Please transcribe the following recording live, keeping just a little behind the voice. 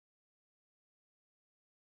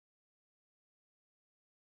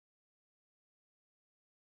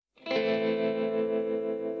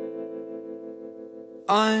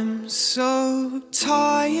I'm so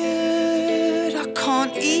tired, I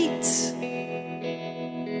can't eat.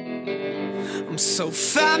 I'm so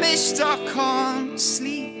famished, I can't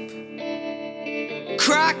sleep.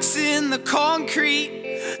 Cracks in the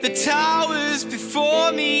concrete, the towers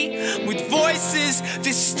before me, with voices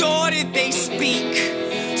distorted they speak.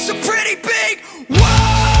 So pretty big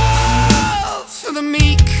world for the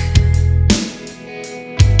meek.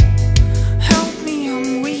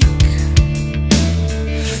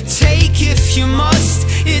 If you must,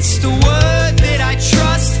 it's the word that I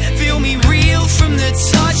trust. Feel me real from the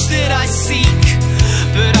touch that I seek.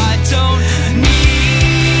 But I don't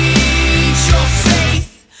need your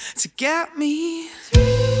faith to get me through.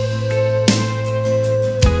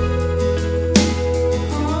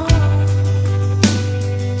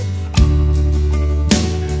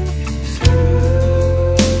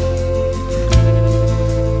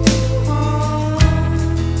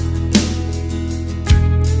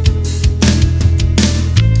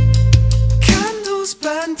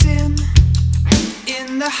 Burnt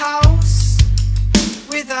in the house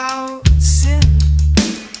without